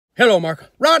Hello,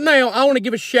 Mark. Right now, I want to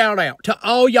give a shout out to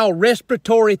all y'all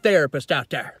respiratory therapists out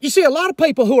there. You see, a lot of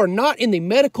people who are not in the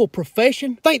medical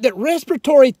profession think that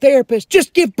respiratory therapists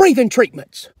just give breathing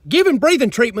treatments. Giving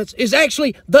breathing treatments is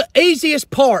actually the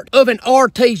easiest part of an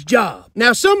RT's job.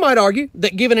 Now, some might argue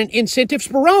that giving an incentive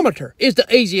spirometer is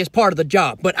the easiest part of the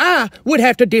job, but I would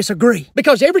have to disagree.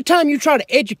 Because every time you try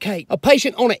to educate a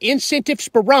patient on an incentive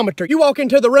spirometer, you walk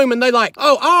into the room and they like,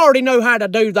 oh, I already know how to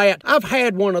do that. I've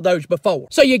had one of those before.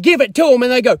 So you give it to them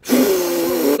and they go,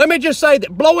 let me just say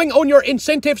that blowing on your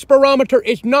incentive spirometer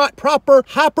is not proper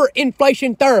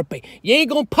hyperinflation therapy. You ain't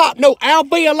gonna pop no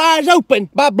alveoli open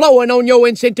by blowing on your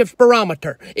incentive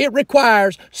spirometer. It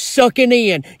requires sucking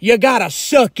in. You gotta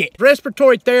suck it.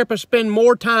 Respiratory therapists spend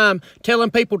more time telling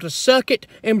people to suck it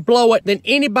and blow it than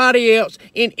anybody else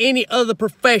in any other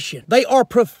profession. They are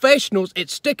professionals at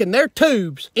sticking their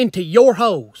tubes into your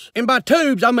holes. And by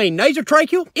tubes, I mean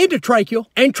nasotracheal, endotracheal,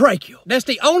 and tracheal. That's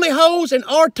the only holes an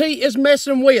RT is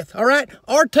messing with, all right?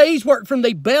 RTs work from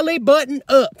the belly button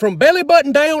up. From belly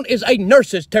button down is a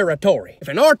nurse's territory. If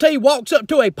an RT walks up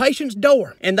to a patient's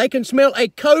door and they can smell a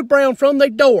code brown from the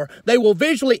door, they will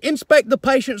visually inspect the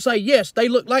patient and say, yes, they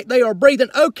look like they are breathing.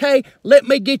 Okay, let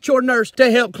me get your nurse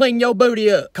to help clean your booty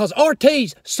up. Because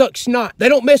RTs suck snot. They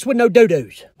don't mess with no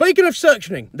doo-doos. Speaking of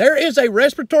suctioning, there is a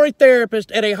respiratory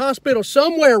therapist at a hospital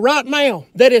somewhere right now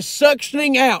that is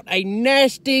suctioning out a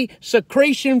nasty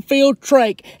secretion-filled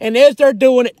trach, and as they're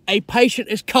doing it, a patient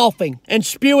is coughing and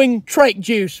spewing trach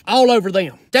juice all over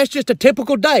them. That's just a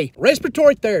typical day.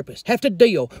 Respiratory therapists have to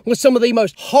deal with some of the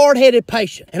most hard-headed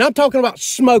patients. And I'm talking about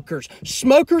smokers.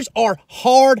 Smokers are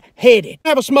hard-headed.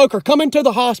 Have a smoker come into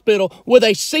the hospital with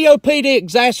a COPD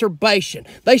exacerbation.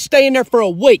 They stay in there for a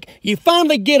week. You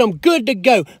finally get them good to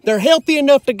go. They're healthy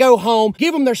enough to go home.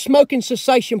 Give them their smoking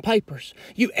cessation papers.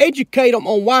 You educate them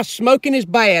on why smoking is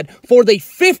bad for the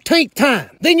 15th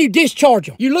time. Then you discharge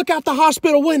them. You look out the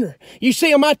hospital window. You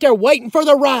see them out there waiting for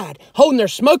the ride, holding their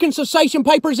smoking cessation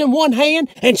papers in one hand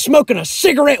and smoking a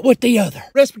cigarette with the other.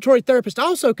 Respiratory therapists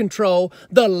also control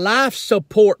the life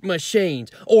support machines,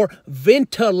 or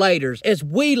ventilators, as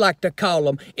we like to call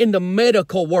them in the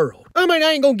medical world. I mean,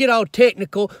 I ain't gonna get all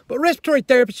technical, but respiratory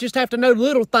therapists just have to know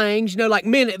little things, you know, like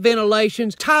minute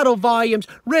ventilations, tidal volumes,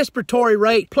 respiratory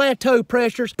rate, plateau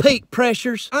pressures, peak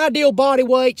pressures, ideal body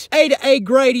weights, A to A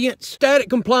gradients, static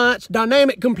compliance,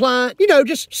 dynamic compliance, you know,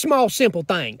 just small, simple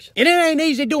things. And it ain't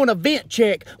easy doing a vent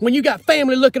check when you got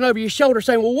family looking over your shoulder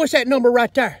saying, well, what's that number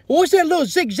right there? Well, what's that little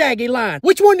zigzaggy line?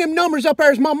 Which one of them numbers up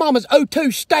there is my mama's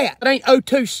O2 stat? It ain't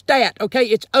O2 stat, okay?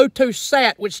 It's O2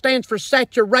 sat, which stands for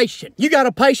saturation. You got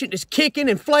a patient that's kicking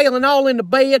and flailing all in the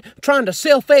bed, trying to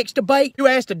self-extubate. You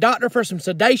ask the doctor for some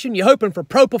sedation. You're hoping for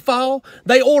propofol.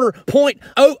 They order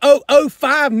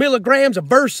 0.0005 milligrams of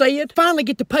Versed. Finally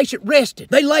get the patient rested.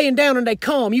 They laying down and they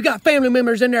calm. You got family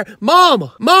members in there.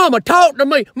 Mama, talk to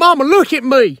me. Mama, look at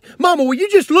me. Mama, will you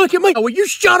just look at me? Or will you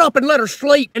shut up and let her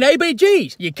sleep? And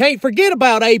ABGs. You can't forget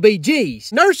about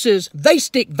ABGs. Nurses, they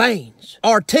stick veins.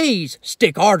 RTs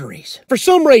stick arteries. For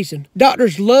some reason,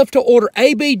 doctors love to order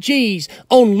ABGs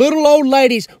on little old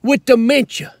ladies with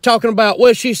dementia. Talking about,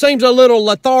 well, she seems a little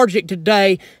lethargic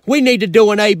today. We need to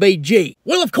do an ABG.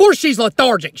 Well, of course she's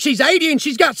lethargic. She's 80 and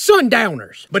she's got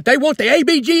sundowners. But they want the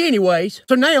ABG anyways.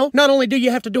 So now, not only do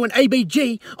you have to do an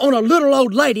ABG on a little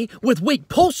old lady with weak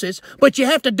pulses, but you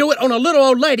have to do it on a little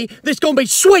old lady that's going to be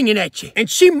swinging at you. And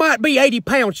she might be 80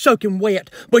 pounds soaking wet,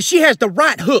 but she has the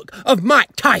right hook of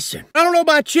Mike Tyson. I don't know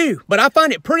about you, but I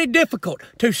find it pretty difficult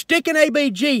to stick an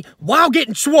ABG while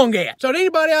getting swung at. So to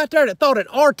anybody out there that thought an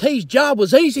RT's job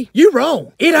was easy, you're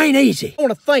wrong. It ain't easy. I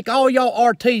want to thank all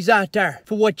y'all RTs out there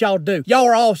for what y'all do. Y'all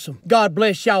are awesome. God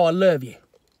bless y'all. I love you.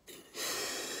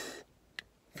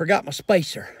 Forgot my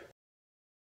spacer.